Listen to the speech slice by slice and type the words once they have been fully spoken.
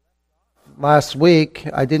last week.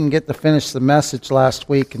 I didn't get to finish the message last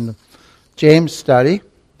week in the James study,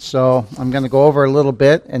 so I'm going to go over a little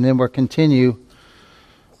bit, and then we'll continue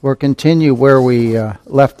where we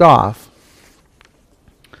left off.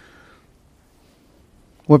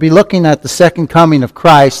 We'll be looking at the second coming of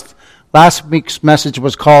Christ. Last week's message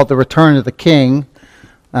was called The Return of the King.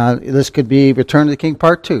 This could be Return of the King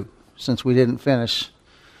Part 2, since we didn't finish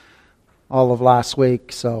all of last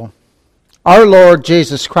week. So, our Lord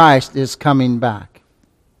Jesus Christ is coming back.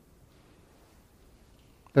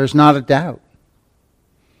 There's not a doubt.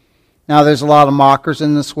 Now, there's a lot of mockers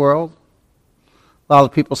in this world. A lot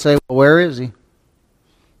of people say, well, where is he?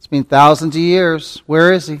 It's been thousands of years.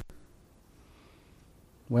 Where is he?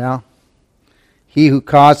 Well, he who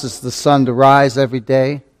causes the sun to rise every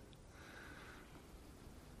day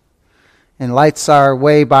and lights our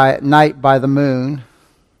way by night by the moon,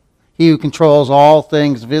 he who controls all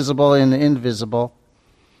things visible and invisible,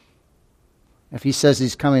 if he says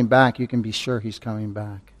he's coming back, you can be sure he's coming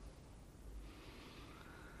back.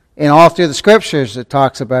 And all through the Scriptures it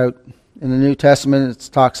talks about, in the New Testament it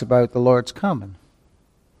talks about the Lord's coming.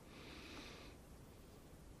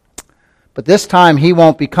 But this time he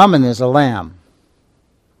won't be coming as a lamb.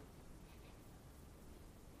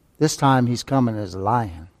 This time he's coming as a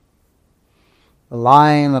lion. The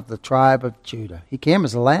Lion of the tribe of Judah. He came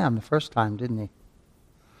as a lamb the first time, didn't he?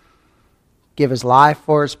 Give his life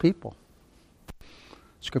for his people.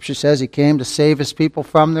 Scripture says he came to save his people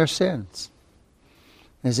from their sins.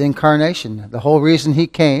 His incarnation, the whole reason he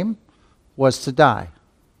came was to die.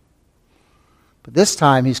 But this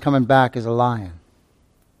time he's coming back as a lion.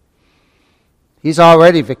 He's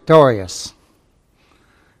already victorious.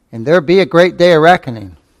 And there'll be a great day of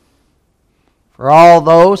reckoning for all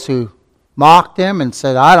those who mocked him and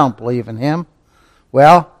said, I don't believe in him.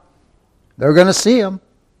 Well, they're going to see him.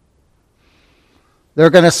 They're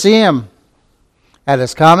going to see him at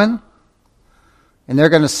his coming, and they're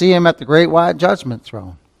going to see him at the great white judgment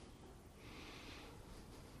throne.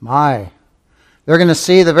 They're going to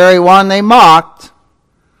see the very one they mocked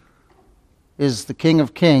is the King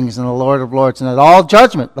of Kings and the Lord of Lords. And that all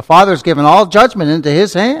judgment, the Father's given all judgment into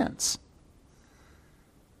his hands.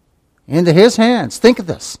 Into his hands. Think of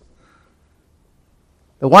this.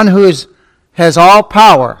 The one who has all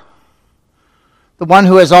power, the one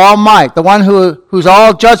who has all might, the one whose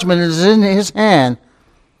all judgment is in his hand,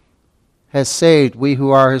 has saved we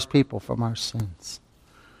who are his people from our sins.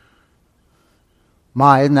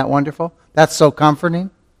 Isn't that wonderful? That's so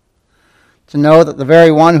comforting. To know that the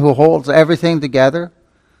very one who holds everything together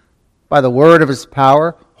by the word of his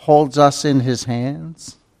power holds us in his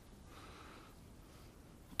hands.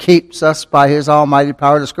 Keeps us by his almighty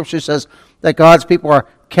power. The Scripture says that God's people are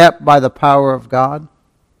kept by the power of God.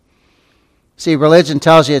 See, religion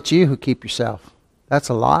tells you it's you who keep yourself. That's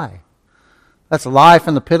a lie. That's a lie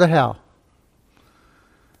from the pit of hell.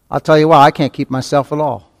 I'll tell you what, I can't keep myself at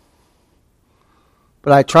all.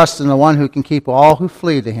 But I trust in the one who can keep all who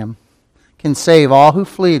flee to him, can save all who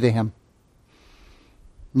flee to him.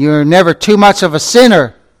 You're never too much of a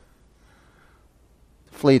sinner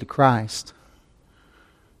to flee to Christ.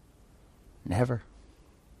 Never.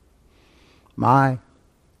 My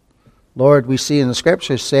Lord, we see in the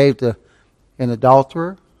Scriptures, saved an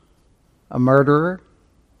adulterer, a murderer,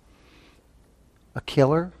 a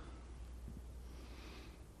killer.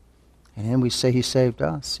 And then we say he saved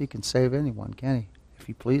us. He can save anyone, can he? If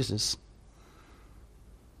he pleases.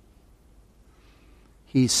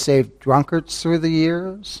 He's saved drunkards through the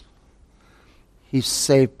years. He's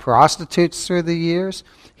saved prostitutes through the years.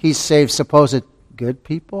 He's saved supposed good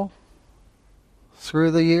people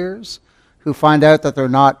through the years who find out that they're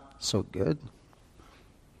not so good.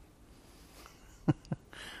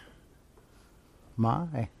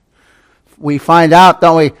 We find out,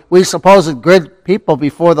 don't we? We supposed good people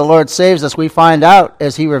before the Lord saves us. We find out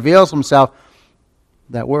as he reveals himself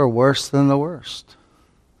that we're worse than the worst.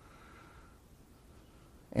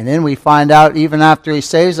 And then we find out, even after he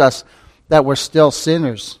saves us, that we're still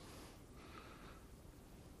sinners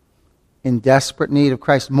in desperate need of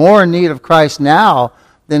Christ. More in need of Christ now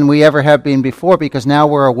than we ever have been before, because now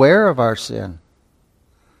we're aware of our sin.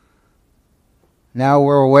 Now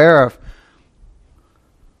we're aware of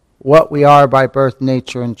what we are by birth,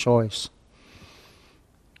 nature, and choice.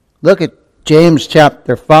 Look at James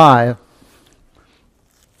chapter 5.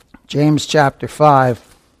 James chapter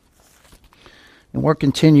 5. And we'll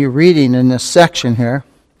continue reading in this section here.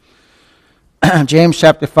 James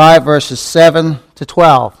chapter 5, verses 7 to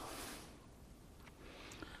 12.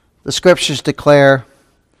 The Scriptures declare,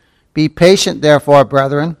 Be patient, therefore,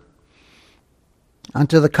 brethren,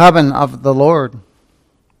 unto the coming of the Lord.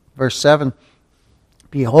 Verse 7.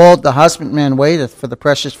 Behold, the husbandman waiteth for the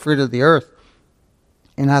precious fruit of the earth,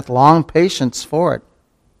 and hath long patience for it,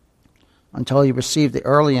 until he receive the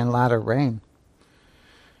early and latter rain.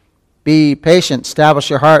 Be patient, establish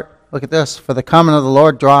your heart. Look at this. For the coming of the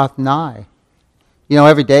Lord draweth nigh. You know,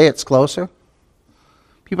 every day it's closer.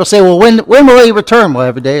 People say, well, when will he return? Well,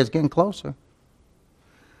 every day it's getting closer.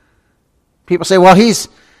 People say, well, he's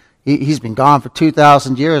been gone for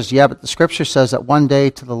 2,000 years. Yeah, but the scripture says that one day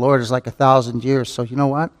to the Lord is like 1,000 years. So you know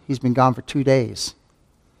what? He's been gone for 2 days.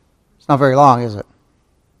 It's not very long, is it?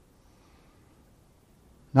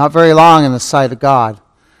 Not very long in the sight of God.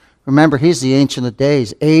 Remember, he's the Ancient of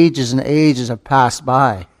Days. Ages and ages have passed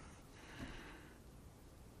by.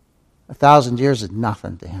 1,000 years is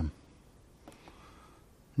nothing to him.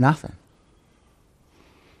 Nothing.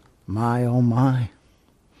 My, oh my.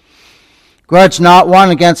 Grudge not one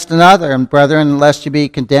against another, and brethren, lest you be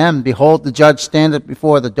condemned. Behold, the judge standeth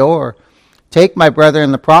before the door. Take my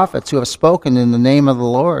brethren the prophets, who have spoken in the name of the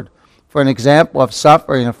Lord, for an example of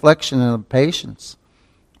suffering, affliction, and of patience.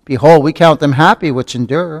 Behold, we count them happy which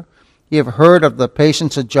endure. Ye have heard of the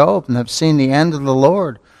patience of Job, and have seen the end of the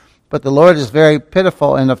Lord. But the Lord is very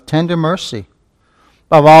pitiful and of tender mercy.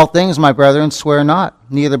 Above all things, my brethren, swear not,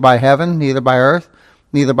 neither by heaven, neither by earth,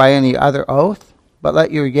 neither by any other oath, but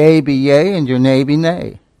let your yea be yea, and your nay be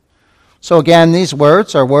nay. So again, these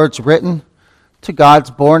words are words written to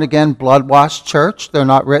God's born-again, blood-washed church. They're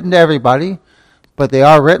not written to everybody, but they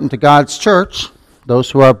are written to God's church,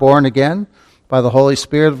 those who are born again by the Holy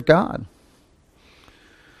Spirit of God.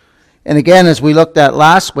 And again, as we looked at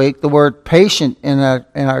last week, the word patient in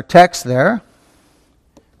our text there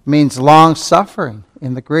means long-suffering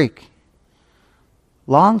in the Greek.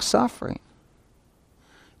 Long-suffering.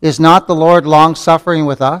 Is not the Lord long-suffering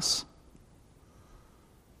with us?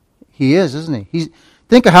 He is, isn't he?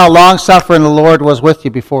 Think of how long-suffering the Lord was with you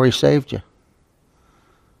before he saved you.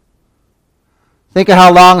 Think of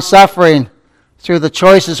how long-suffering through the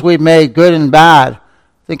choices we've made, good and bad.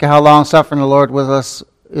 Think of how long-suffering the Lord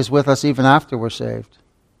is with us even after we're saved.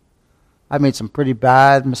 I made some pretty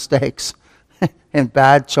bad mistakes and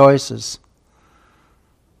bad choices.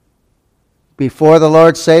 Before the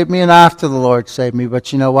Lord saved me and after the Lord saved me.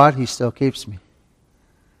 But you know what? He still keeps me.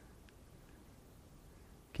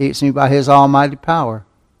 Keeps me by his almighty power.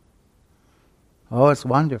 Oh, it's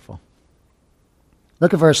wonderful.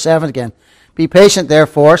 Look at verse 7 again. Be patient,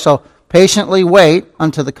 therefore, so patiently wait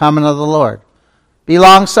unto the coming of the Lord. Be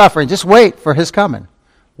long-suffering. Just wait for his coming.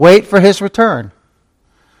 Wait for his return.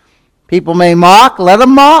 People may mock. Let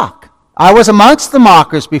them mock. I was amongst the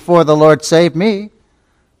mockers before the Lord saved me.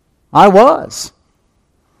 I was.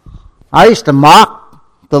 I used to mock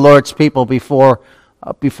the Lord's people before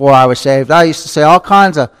I was saved. I used to say all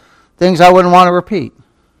kinds of things I wouldn't want to repeat.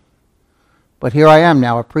 But here I am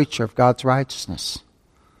now, a preacher of God's righteousness.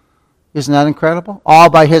 Isn't that incredible? All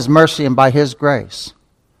by his mercy and by his grace.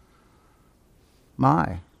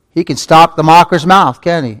 My. He can stop the mocker's mouth,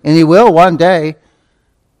 can't he? And he will one day.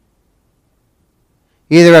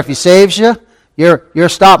 Either if he saves you, you're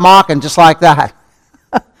stopped mocking just like that.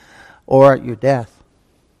 Or at your death.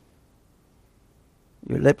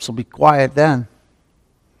 Your lips will be quiet then.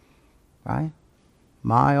 Right?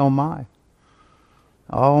 My, oh my.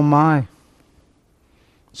 Oh my.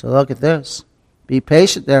 So look at this. Be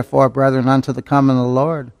patient, therefore, brethren, unto the coming of the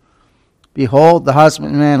Lord. Behold, the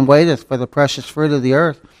husbandman waiteth for the precious fruit of the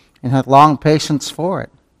earth, and hath long patience for it.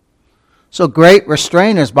 So great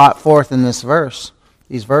restraint is brought forth in this verse.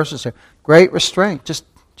 These verses here. Great restraint,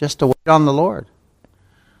 just to wait on the Lord.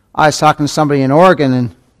 I was talking to somebody in Oregon,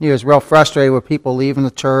 and he was real frustrated with people leaving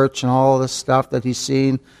the church and all this stuff that he's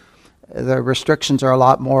seen. The restrictions are a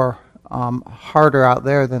lot more harder out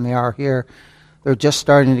there than they are here. They're just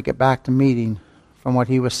starting to get back to meeting, from what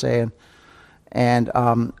he was saying. And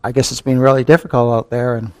I guess it's been really difficult out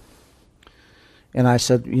there. And I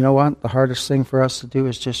said, you know what? The hardest thing for us to do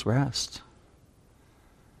is just rest.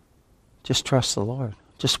 Just trust the Lord.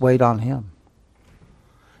 Just wait on him.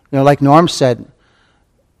 You know, like Norm said,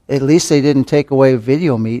 at least they didn't take away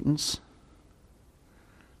video meetings.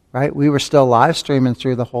 Right? We were still live streaming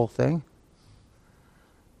through the whole thing.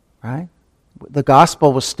 Right? The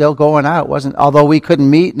gospel was still going out. It wasn't, although we couldn't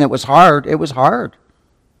meet and it was hard.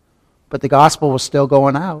 But the gospel was still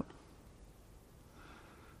going out.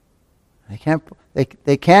 They can't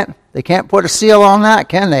put a seal on that,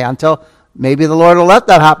 can they? Until maybe the Lord will let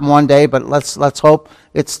that happen one day, but let's hope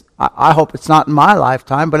I hope it's not in my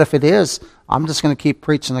lifetime, but if it is, I'm just going to keep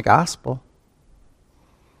preaching the gospel.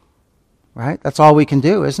 Right? That's all we can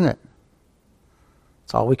do, isn't it?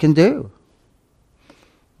 That's all we can do.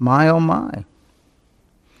 My, oh my.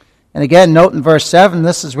 And again, note in verse 7,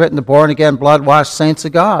 this is written to born-again, blood-washed saints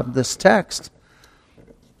of God, this text.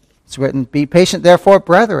 It's written, be patient, therefore,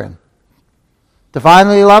 brethren,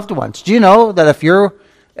 divinely loved ones. Do you know that if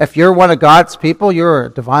you're one of God's people, you're a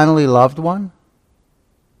divinely loved one?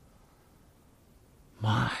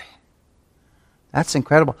 My, that's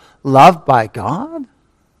incredible. Loved by God?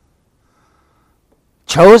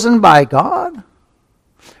 Chosen by God?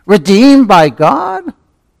 Redeemed by God?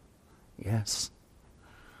 Yes.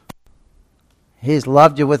 He's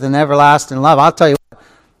loved you with an everlasting love. I'll tell you what,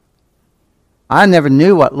 I never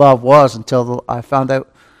knew what love was until I found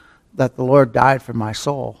out that the Lord died for my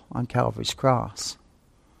soul on Calvary's cross.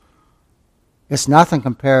 It's nothing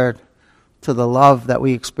compared to the love that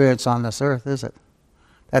we experience on this earth, is it?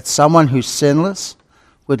 That someone who's sinless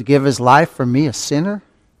would give his life for me, a sinner,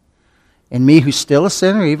 and me who's still a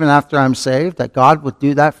sinner even after I'm saved, that God would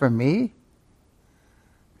do that for me?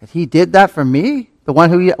 That he did that for me? The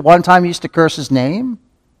one who one time used to curse his name?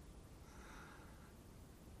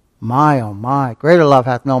 My, oh my, greater love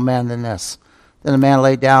hath no man than this, than a man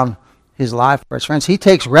lay down his life for his friends. He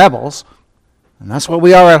takes rebels, and that's what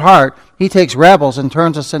we are at heart. He takes rebels and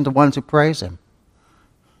turns us into ones who praise him.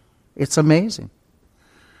 It's amazing.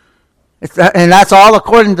 And that's all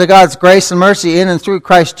according to God's grace and mercy in and through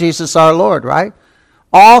Christ Jesus our Lord, right?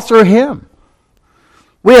 All through him.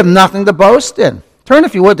 We have nothing to boast in. Turn,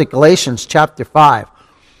 if you would, to Galatians chapter 5.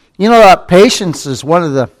 You know that patience is one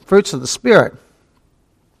of the fruits of the Spirit.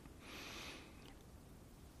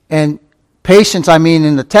 And patience, I mean,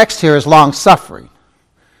 in the text here is long-suffering.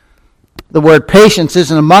 The word patience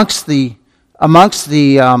isn't amongst the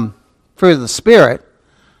fruit of the Spirit.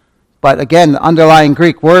 But again, the underlying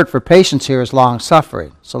Greek word for patience here is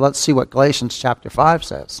long-suffering. So let's see what Galatians chapter 5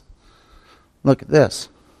 says. Look at this.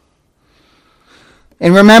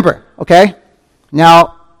 And remember, okay,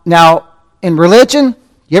 now in religion,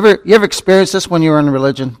 you ever experienced this when you were in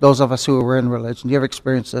religion? Those of us who were in religion, you ever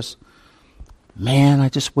experienced this? Man, I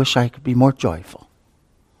just wish I could be more joyful.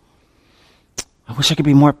 I wish I could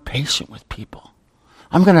be more patient with people.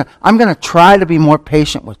 I'm gonna try to be more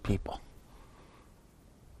patient with people.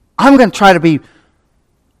 I'm going to try to be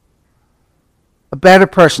a better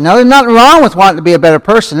person. Now, there's nothing wrong with wanting to be a better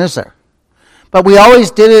person, is there? But we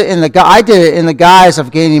always did it I did it in the guise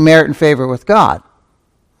of gaining merit and favor with God.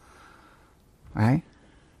 Right?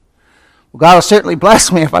 Well, God will certainly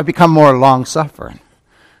bless me if I become more long-suffering.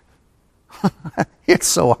 It's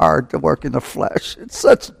so hard to work in the flesh. It's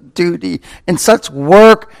such duty and such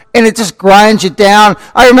work, and it just grinds you down.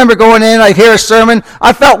 I remember going in, I'd hear a sermon.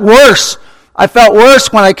 I felt worse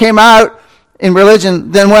when I came out in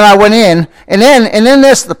religion than when I went in. And then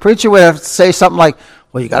the preacher would have to say something like,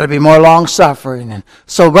 well, you got to be more long-suffering. And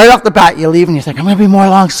so right off the bat, you leave and you think, I'm going to be more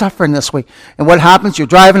long-suffering this week. And what happens? You're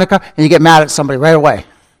driving a car and you get mad at somebody right away.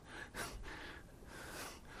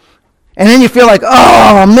 And then you feel like,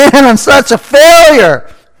 oh, man, I'm such a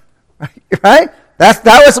failure. Right? That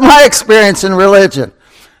was my experience in religion.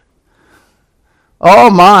 Oh,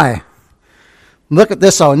 my. Look at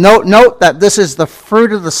this. Oh, note that this is the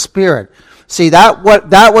fruit of the Spirit. See,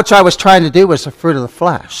 that which I was trying to do was the fruit of the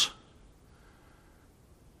flesh.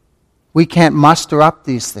 We can't muster up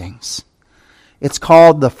these things. It's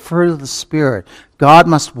called the fruit of the Spirit. God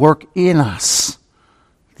must work in us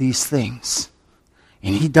these things.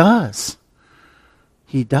 And he does.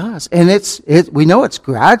 He does. And we know it's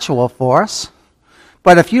gradual for us.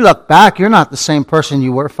 But if you look back, you're not the same person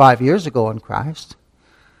you were 5 years ago in Christ.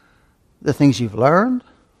 The things you've learned,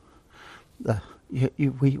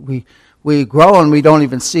 we grow and we don't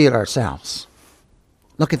even see it ourselves.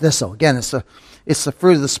 Look at this though. Again, it's the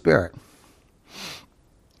fruit of the Spirit.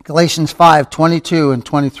 Galatians 5:22 and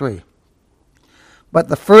 23. But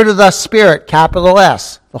the fruit of the Spirit, capital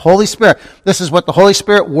S, the Holy Spirit. This is what the Holy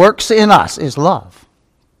Spirit works in us, is love.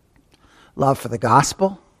 Love for the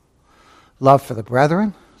gospel, love for the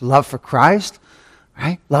brethren, love for Christ,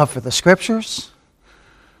 right? Love for the Scriptures.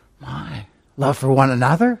 My, love for one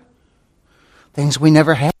another. Things we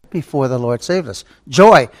never had before the Lord saved us.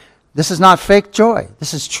 Joy. This is not fake joy.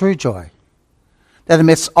 This is true joy. That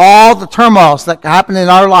amidst all the turmoils that happen in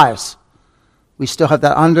our lives, we still have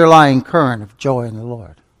that underlying current of joy in the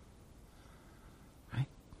Lord. Right?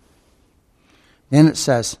 Then it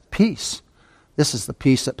says, peace. This is the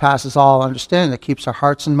peace that passes all understanding, that keeps our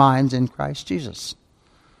hearts and minds in Christ Jesus.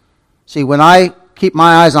 See, when I keep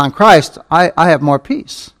my eyes on Christ, I have more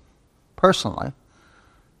peace. Personally,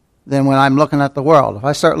 than when I'm looking at the world. If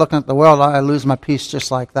I start looking at the world, I lose my peace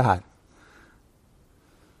just like that.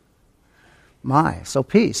 So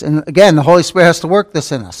peace. And again, the Holy Spirit has to work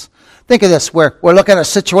this in us. Think of this, we're looking at a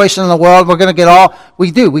situation in the world, we're going to get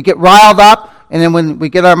we get riled up, And then when we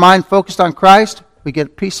get our mind focused on Christ, we get a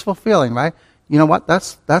peaceful feeling, right? You know what?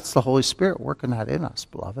 That's the Holy Spirit working that in us,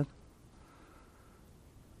 beloved.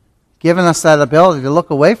 Giving us that ability to look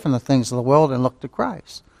away from the things of the world and look to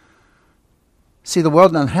Christ. See, the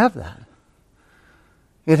world doesn't have that.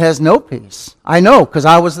 It has no peace. I know, because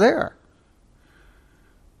I was there.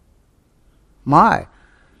 My.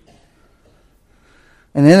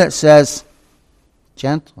 And then it says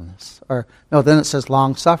gentleness. Then it says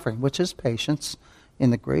long-suffering, which is patience in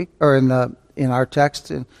the Greek, or in our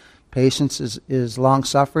text. Patience is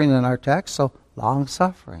long-suffering in our text, so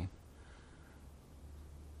long-suffering.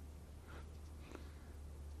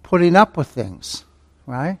 Putting up with things,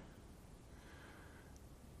 right?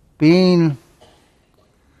 Being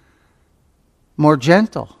more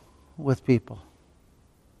gentle with people.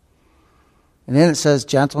 And then it says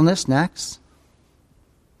gentleness next.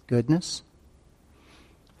 Goodness.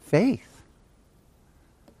 Faith.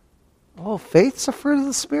 Oh, faith's a fruit of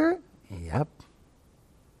the Spirit? Yep.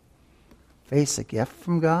 Faith's a gift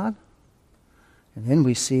from God. And then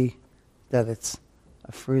we see that it's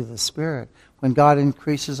a fruit of the Spirit. When God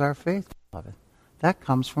increases our faith, beloved, that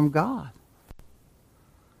comes from God.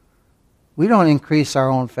 We don't increase our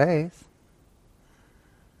own faith.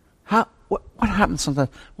 What happens sometimes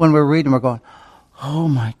when we're reading, we're going, oh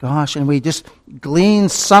my gosh, and we just glean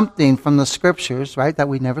something from the Scriptures, right, that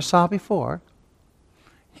we never saw before.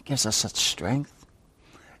 It gives us such strength.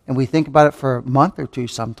 And we think about it for a month or two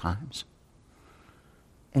sometimes.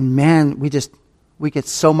 And man, we get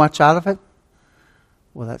so much out of it.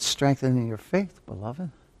 Well, that's strengthening your faith, beloved.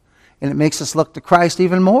 And it makes us look to Christ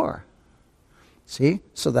even more. See?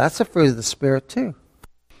 So that's a fruit of the Spirit too.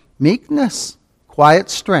 Meekness, quiet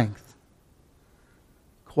strength.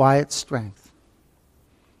 Quiet strength.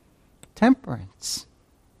 Temperance.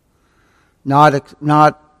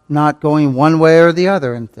 Not going one way or the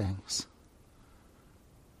other in things.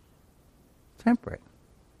 Temperate.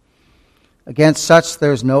 Against such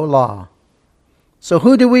there's no law. So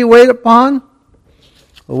who do we wait upon?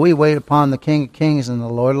 Well, we wait upon the King of Kings and the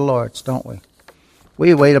Lord of Lords, don't we?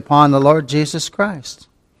 We wait upon the Lord Jesus Christ.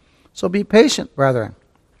 So be patient, brethren,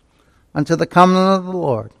 until the coming of the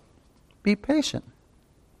Lord. Be patient.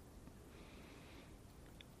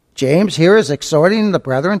 James here is exhorting the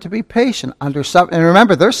brethren to be patient under suffering. And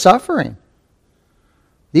remember, they're suffering.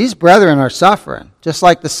 These brethren are suffering, just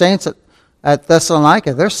like the saints at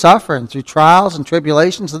Thessalonica. They're suffering through trials and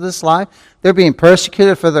tribulations of this life. They're being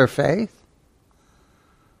persecuted for their faith.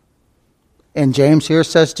 And James here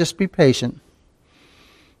says, just be patient.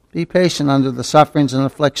 Be patient under the sufferings and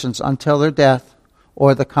afflictions until their death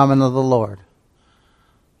or the coming of the Lord.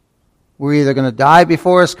 We're either going to die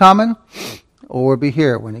before His coming, or we'll be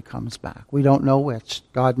here when He comes back. We don't know which.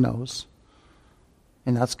 God knows.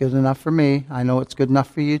 And that's good enough for me. I know it's good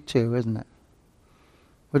enough for you too, isn't it?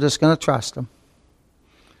 We're just going to trust Him.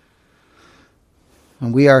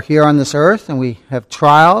 And we are here on this earth, and we have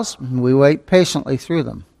trials, and we wait patiently through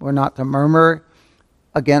them. We're not to murmur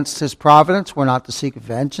against His providence. We're not to seek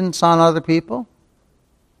vengeance on other people.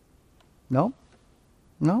 No.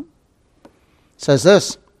 It says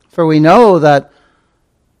this, For we know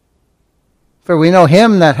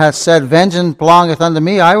Him that hath said, Vengeance belongeth unto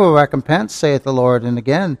me, I will recompense, saith the Lord. And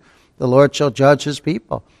again, the Lord shall judge His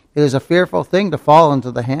people. It is a fearful thing to fall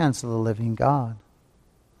into the hands of the living God.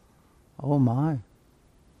 Oh my.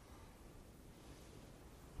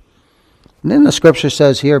 And then the Scripture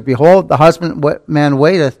says here, Behold, the husbandman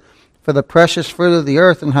waiteth for the precious fruit of the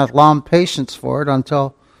earth, and hath long patience for it,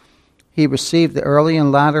 until he receive the early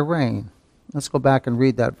and latter rain. Let's go back and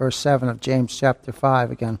read that, verse 7 of James chapter 5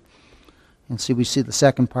 again. And we see the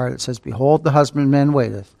second part. It says, Behold, the husbandman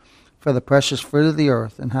waiteth for the precious fruit of the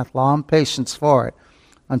earth, and hath long patience for it,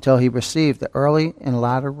 until he receive the early and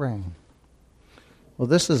latter rain. Well,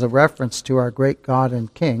 this is a reference to our great God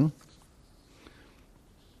and King,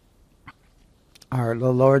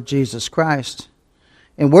 the Lord Jesus Christ.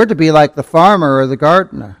 And we're to be like the farmer or the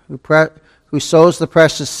gardener who sows the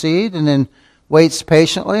precious seed and then waits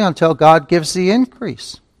patiently until God gives the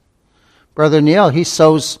increase. Brother Neil, he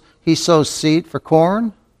sows seed for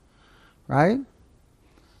corn, right?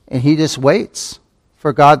 And he just waits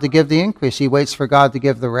for God to give the increase. He waits for God to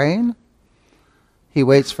give the rain. He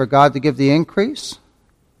waits for God to give the increase.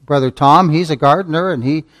 Brother Tom, he's a gardener, and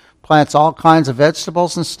he plants all kinds of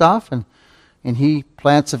vegetables and stuff, and he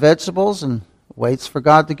plants the vegetables and waits for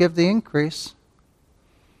God to give the increase.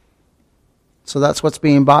 So that's what's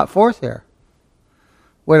being brought forth here.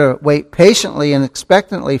 We're to wait patiently and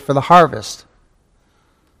expectantly for the harvest.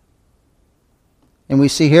 And we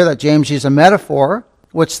see here that James uses a metaphor,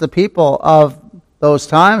 which the people of those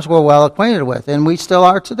times were well acquainted with, and we still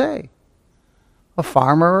are today. a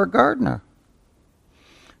farmer or a gardener.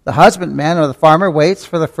 The husbandman or the farmer waits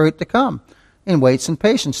for the fruit to come and waits in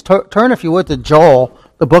patience. Turn, if you would, to Joel,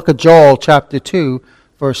 the book of Joel, chapter 2,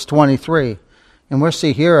 verse 23. And we'll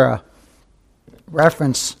see here a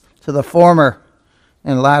reference to the former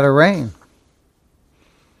and latter rain,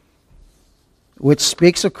 which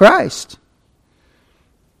speaks of Christ.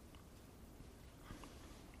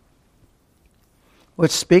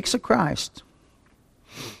 Which speaks of Christ.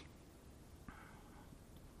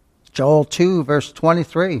 Joel 2, verse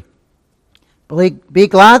 23. Be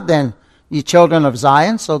glad then, ye children of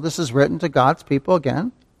Zion. So this is written to God's people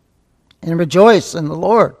again. And rejoice in the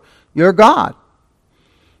Lord, your God.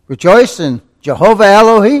 Rejoice in Jehovah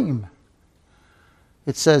Elohim.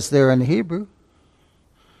 It says there in the Hebrew.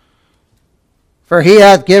 For he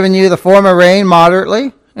hath given you the former rain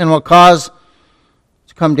moderately, and will cause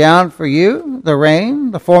to come down for you the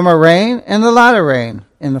rain, the former rain, and the latter rain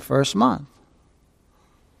in the first month.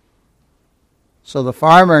 So the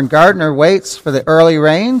farmer and gardener waits for the early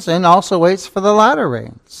rains and also waits for the latter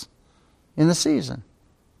rains in the season.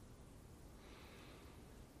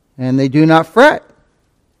 And they do not fret.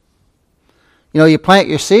 You know, you plant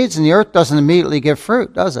your seeds and the earth doesn't immediately give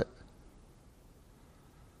fruit, does it?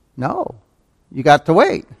 No. You got to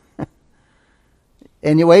wait.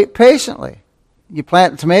 And you wait patiently. You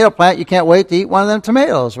plant a tomato plant, you can't wait to eat one of them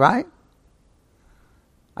tomatoes, right?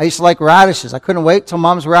 I used to like radishes. I couldn't wait till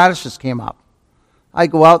Mom's radishes came up. I'd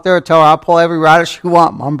go out there and tell her, I'll pull every radish you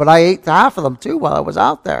want, Mom, but I ate half of them too while I was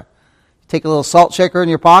out there. You take a little salt shaker in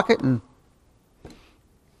your pocket and,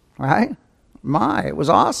 right? It was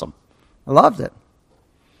awesome. I loved it.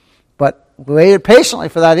 But we waited patiently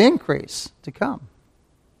for that increase to come.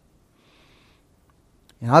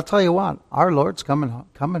 And I'll tell you what, our Lord's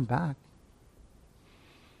coming back.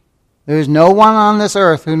 There's no one on this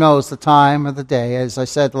earth who knows the time or the day. As I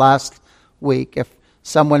said last week, if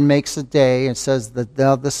someone makes a day and says that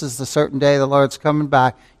this is the certain day the Lord's coming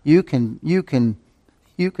back, you can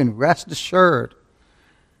rest assured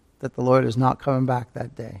that the Lord is not coming back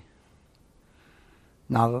that day.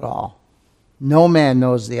 Not at all. No man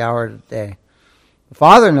knows the hour of the day. The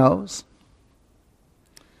Father knows.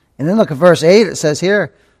 And then look at verse 8. It says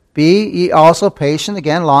here, be ye also patient,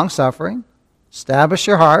 again, long-suffering. Establish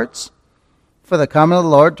your hearts, for the coming of the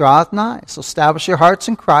Lord draweth nigh. So establish your hearts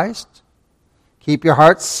in Christ. Keep your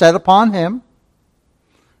hearts set upon Him.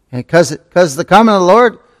 And because the coming of the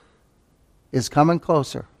Lord is coming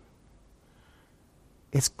closer.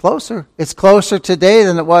 It's closer. It's closer today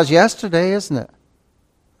than it was yesterday, isn't it?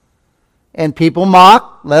 And people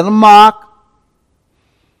mock. Let them mock.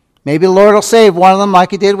 Maybe the Lord will save one of them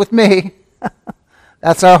like He did with me.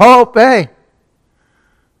 That's our hope, eh?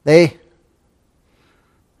 They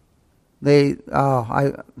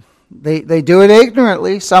do it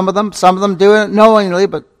ignorantly. Some of them do it knowingly,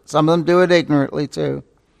 but some of them do it ignorantly too.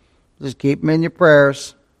 Just keep them in your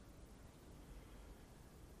prayers.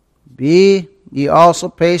 Be ye also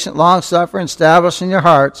patient, long-suffering, establishing your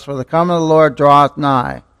hearts, for the coming of the Lord draweth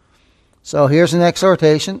nigh. So here's an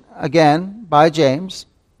exhortation, again, by James,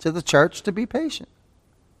 to the church to be patient.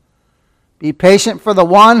 Be patient, for the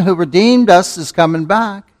one who redeemed us is coming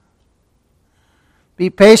back. Be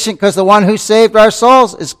patient because the one who saved our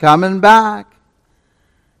souls is coming back.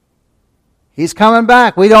 He's coming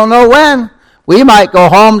back. We don't know when. We might go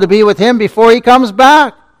home to be with Him before He comes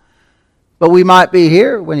back. But we might be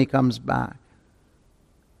here when He comes back.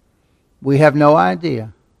 We have no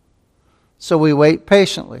idea. So we wait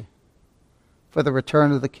patiently for the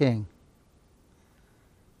return of the King.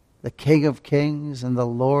 The King of Kings and the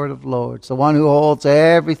Lord of Lords. The one who holds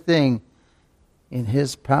everything in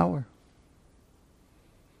His power.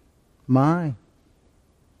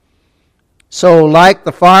 So like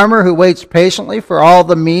the farmer who waits patiently for all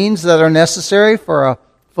the means that are necessary for a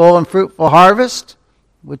full and fruitful harvest,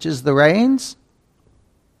 which is the rains,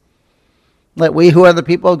 let we who are the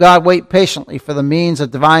people of God wait patiently for the means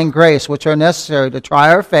of divine grace which are necessary to try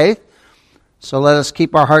our faith. So let us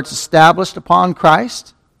keep our hearts established upon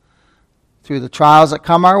Christ through the trials that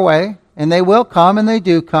come our way, and they will come and they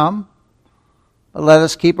do come. But let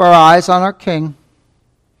us keep our eyes on our King.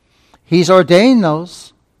 He's ordained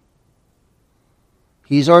those.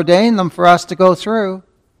 He's ordained them for us to go through.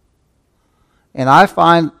 And I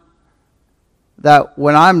find that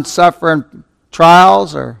when I'm suffering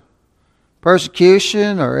trials or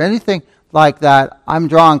persecution or anything like that, I'm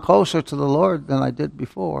drawing closer to the Lord than I did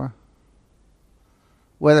before.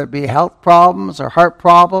 Whether it be health problems or heart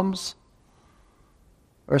problems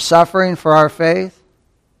or suffering for our faith,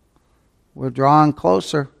 we're drawing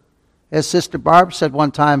closer. As Sister Barb said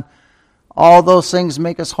one time, all those things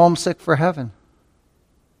make us homesick for heaven.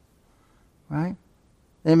 Right?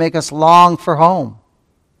 They make us long for home.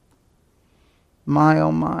 My,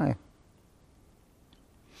 oh my.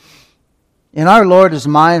 And our Lord is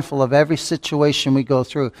mindful of every situation we go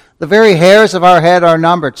through. The very hairs of our head are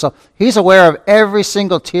numbered. So He's aware of every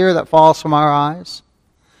single tear that falls from our eyes.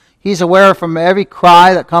 He's aware from every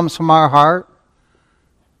cry that comes from our heart.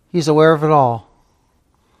 He's aware of it all.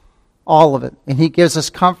 All of it. And He gives us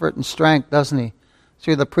comfort and strength, doesn't He?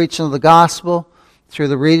 Through the preaching of the gospel, through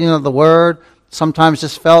the reading of the Word, sometimes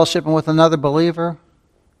just fellowshipping with another believer.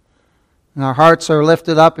 And our hearts are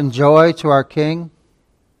lifted up in joy to our King.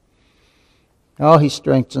 Oh, He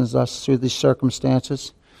strengthens us through these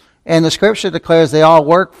circumstances. And the Scripture declares they all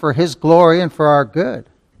work for His glory and for our good.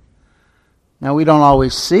 Now, we don't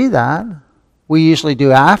always see that. We usually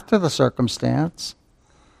do after the circumstance.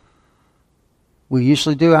 We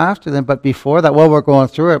usually do after them. But before that, while we're going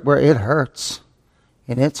through it, where it hurts.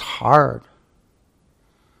 And it's hard.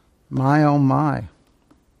 My, oh my.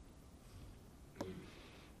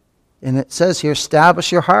 And it says here,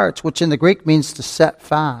 establish your hearts, which in the Greek means to set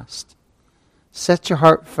fast. Set your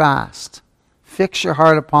heart fast. Fix your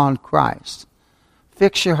heart upon Christ.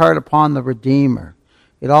 Fix your heart upon the Redeemer.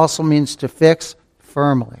 It also means to fix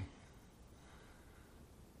firmly.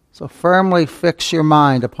 So firmly fix your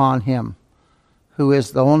mind upon Him, who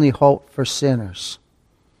is the only hope for sinners.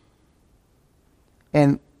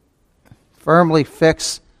 And firmly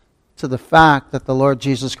fix to the fact that the Lord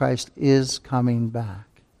Jesus Christ is coming back.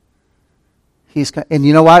 And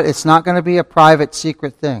you know what? It's not going to be a private,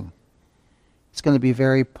 secret thing. It's going to be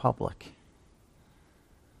very public.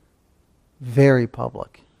 Very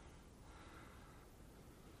public.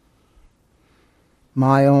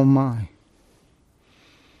 My, oh my.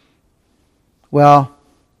 Well,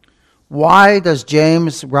 why does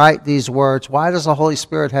James write these words? Why does the Holy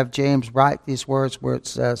Spirit have James write these words where it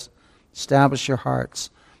says, establish your hearts?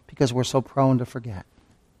 Because we're so prone to forget.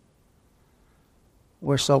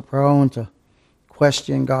 We're so prone to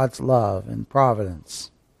question God's love and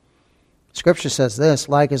providence. Scripture says this,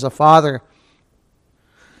 like as a father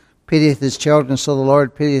pitieth his children, so the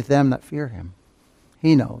Lord pitieth them that fear Him.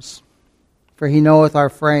 He knows. For He knoweth our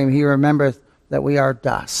frame. He remembereth that we are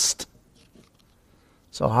dust.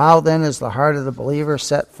 So how then is the heart of the believer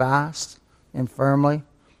set fast and firmly,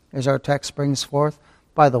 as our text brings forth?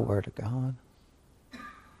 By the Word of God.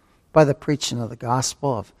 By the preaching of the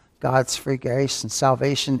gospel of God's free grace and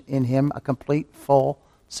salvation in Him, a complete, full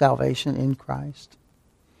salvation in Christ.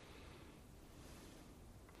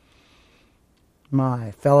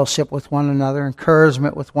 My fellowship with one another,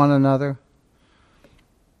 encouragement with one another,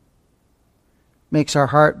 makes our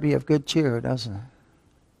heart be of good cheer, doesn't it?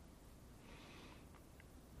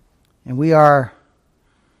 And we are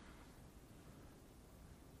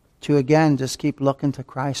to again just keep looking to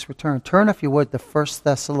Christ's return. Turn, if you would, to 1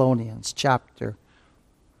 Thessalonians chapter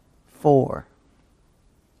 4.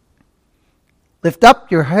 Lift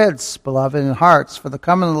up your heads, beloved, and hearts, for the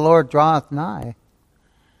coming of the Lord draweth nigh.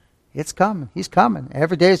 It's coming. He's coming.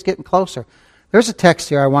 Every day is getting closer. There's a text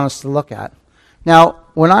here I want us to look at. Now,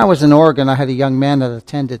 when I was in Oregon, I had a young man that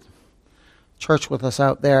attended church with us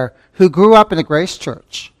out there who grew up in a Grace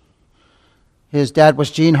Church. His dad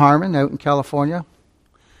was Gene Harmon out in California.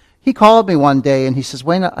 He called me one day and he says,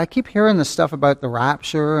 Wayne, I keep hearing this stuff about the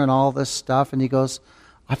rapture and all this stuff. And he goes,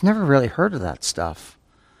 I've never really heard of that stuff.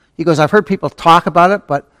 He goes, I've heard people talk about it,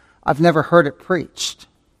 but I've never heard it preached.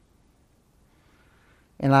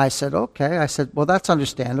 And I said, okay. I said, well, that's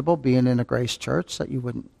understandable, being in a Grace Church, that you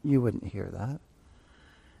wouldn't hear that.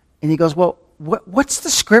 And he goes, well, what's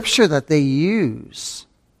the scripture that they use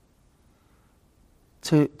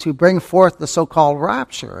to bring forth the so-called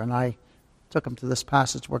rapture? And I took him to this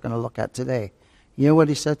passage we're going to look at today. You know what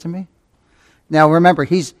he said to me? Now remember,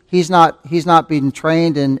 he's not being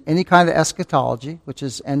trained in any kind of eschatology, which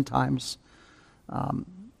is end times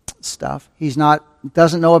stuff.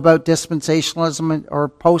 Doesn't know about dispensationalism or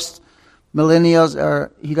post millennials,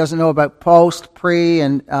 or he doesn't know about post, pre,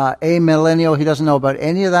 and amillennial. He doesn't know about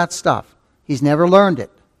any of that stuff. He's never learned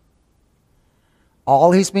it.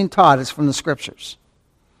 All he's been taught is from the Scriptures.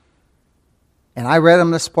 And I read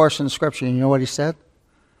him this portion of Scripture, and you know what he said?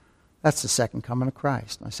 That's the second coming of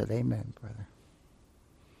Christ. And I said, amen, brother.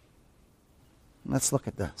 Let's look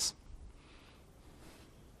at this.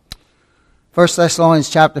 1 Thessalonians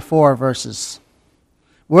chapter 4 verses.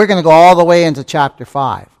 We're going to go all the way into chapter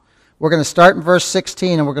 5. We're going to start in verse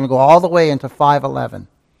 16 and we're going to go all the way into 5:11.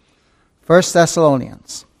 1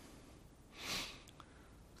 Thessalonians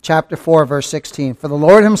chapter 4 verse 16. For the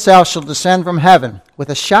Lord Himself shall descend from heaven with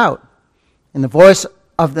a shout, and the voice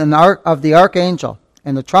of the archangel,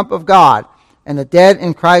 and the trump of God, and the dead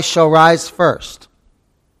in Christ shall rise first.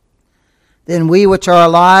 Then we which are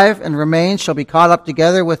alive and remain shall be caught up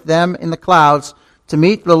together with them in the clouds to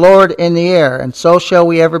meet the Lord in the air, and so shall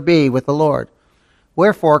we ever be with the Lord.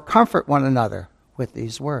 Wherefore, comfort one another with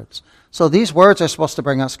these words. So these words are supposed to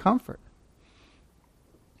bring us comfort.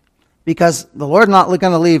 Because the Lord is not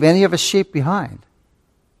going to leave any of his sheep behind.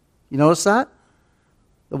 You notice that?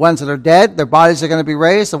 The ones that are dead, their bodies are going to be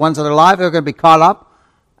raised. The ones that are alive, they're going to be caught up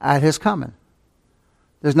at his coming.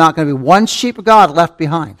 There's not going to be one sheep of God left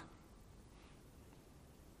behind.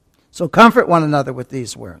 So comfort one another with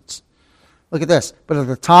these words. Look at this. But at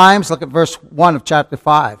the times, look at verse 1 of chapter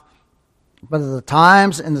 5. But at the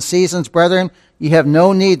times and the seasons, brethren, ye have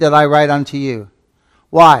no need that I write unto you.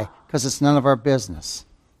 Why? Because it's none of our business.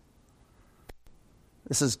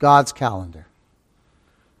 This is God's calendar.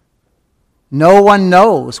 No one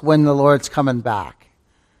knows when the Lord's coming back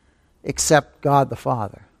except God the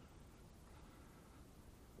Father.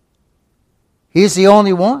 He's the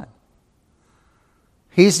only one.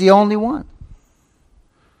 He's the only one.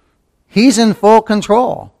 He's in full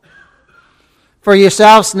control. For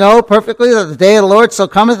yourselves know perfectly that the day of the Lord so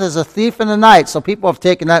cometh as a thief in the night. So people have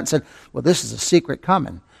taken that and said, well, this is a secret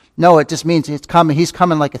coming. No, it just means it's coming. He's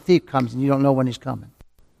coming like a thief comes, and you don't know when he's coming.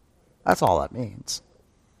 That's all that means.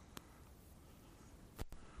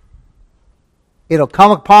 It'll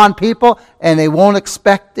come upon people, and they won't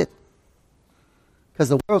expect it. Because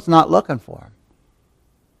the world's not looking for him.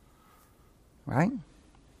 Right?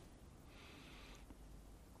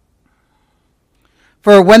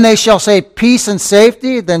 For when they shall say peace and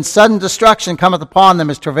safety, then sudden destruction cometh upon them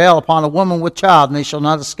as travail upon a woman with child, and they shall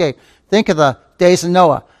not escape. Think of the days of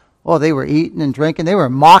Noah. Oh, they were eating and drinking. They were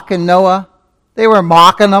mocking Noah. They were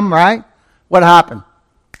mocking him, right? What happened?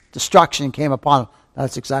 Destruction came upon them.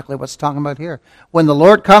 That's exactly what's talking about here. When the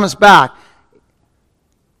Lord comes back,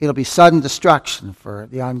 it'll be sudden destruction for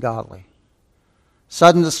the ungodly.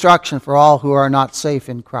 Sudden destruction for all who are not safe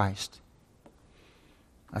in Christ.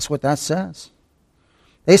 That's what that says.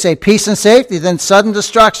 They say peace and safety, then sudden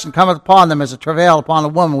destruction cometh upon them as a travail upon a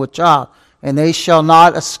woman with child, and they shall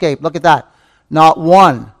not escape. Look at that. Not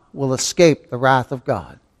one will escape the wrath of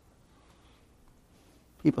God.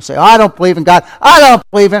 People say, I don't believe in God. I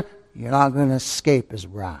don't believe in... You're not going to escape his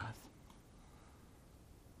wrath.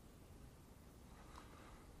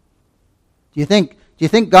 Do you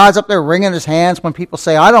think God's up there wringing his hands when people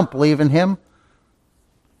say, I don't believe in him?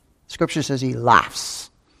 Scripture says he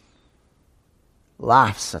laughs.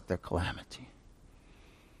 Laughs at their calamity.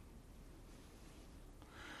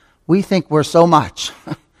 We think we're so much,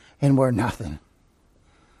 and we're nothing.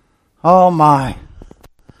 Oh my.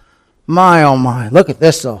 My, oh my. Look at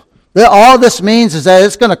this though. All this means is that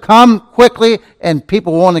it's going to come quickly and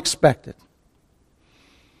people won't expect it.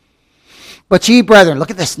 But ye brethren, look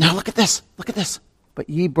at this. Now look at this. Look at this. But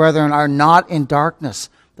ye brethren are not in darkness,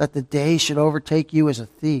 that the day should overtake you as a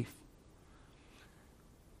thief.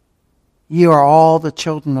 Ye are all the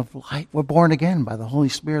children of light. We're born again by the Holy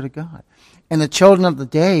Spirit of God. And the children of the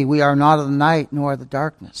day, we are not of the night nor of the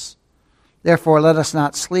darkness. Therefore let us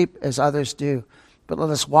not sleep as others do, but let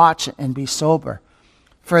us watch and be sober.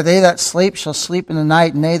 For they that sleep shall sleep in the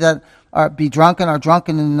night, and they that be drunken are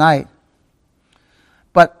drunken in the night.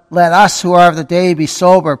 But let us who are of the day be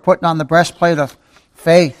sober, putting on the breastplate of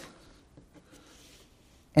faith,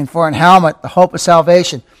 and for an helmet the hope of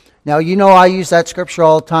salvation. Now, you know I use that scripture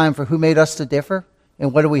all the time for who made us to differ,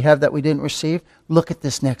 and what do we have that we didn't receive? Look at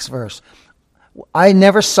this next verse. I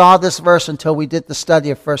never saw this verse until we did the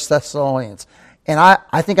study of 1 Thessalonians. And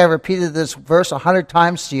I think I repeated this verse 100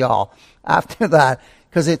 times to y'all after that,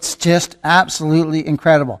 because it's just absolutely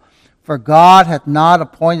incredible. For God hath not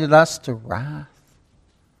appointed us to wrath.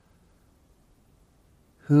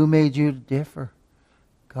 Who made you to differ?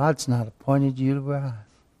 God's not appointed you to wrath.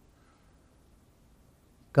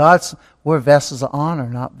 We're vessels of honor,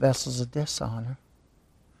 not vessels of dishonor.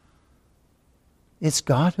 It's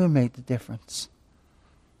God who made the difference.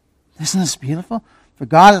 Isn't this beautiful? For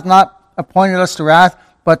God hath not appointed us to wrath,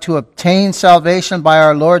 but to obtain salvation by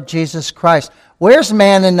our Lord Jesus Christ. Where's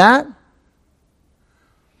man in that?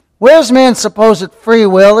 Where's man's supposed free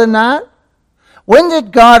will in that? When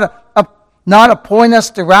did God not appoint us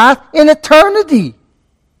to wrath? In eternity.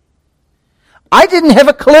 I didn't have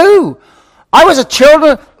a clue. I was a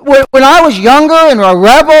child when I was younger and a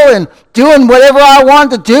rebel and doing whatever I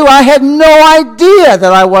wanted to do. I had no idea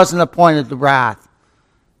that I wasn't appointed to wrath.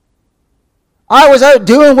 I was out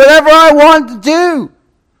doing whatever I wanted to do.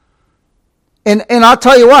 And I'll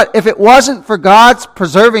tell you what, if it wasn't for God's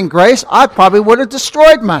preserving grace, I probably would have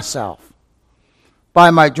destroyed myself.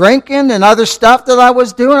 By my drinking and other stuff that I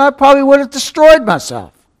was doing, I probably would have destroyed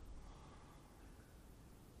myself.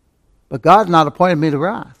 But God not appointed me to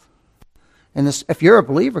wrath. And this, if you're a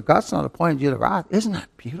believer, God's not appointed you to wrath. Isn't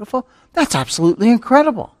that beautiful? That's absolutely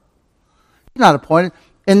incredible. He's not appointed.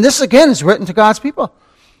 And this again is written to God's people.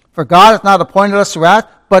 For God hath not appointed us to wrath,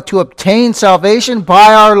 but to obtain salvation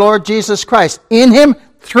by our Lord Jesus Christ. In him,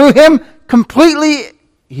 through him, completely,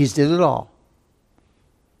 he's did it all.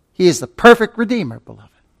 He is the perfect Redeemer, beloved.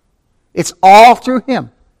 It's all through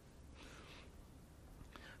him.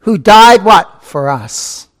 Who died what? For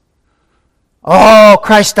us. Oh,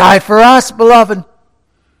 Christ died for us, beloved.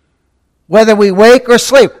 Whether we wake or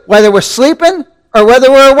sleep, whether we're sleeping or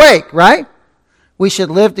whether we're awake, right? We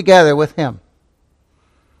should live together with him.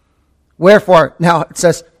 Wherefore, now it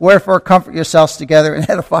says, wherefore comfort yourselves together and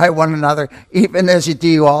edify one another, even as you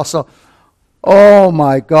do also. Oh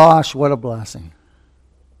my gosh, what a blessing.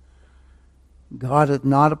 God had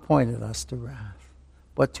not appointed us to wrath,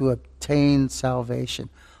 but to obtain salvation.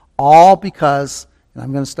 All because, and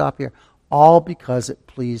I'm going to stop here, all because it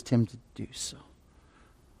pleased him to do so.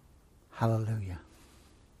 Hallelujah.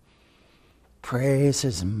 Praise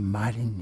his mighty name.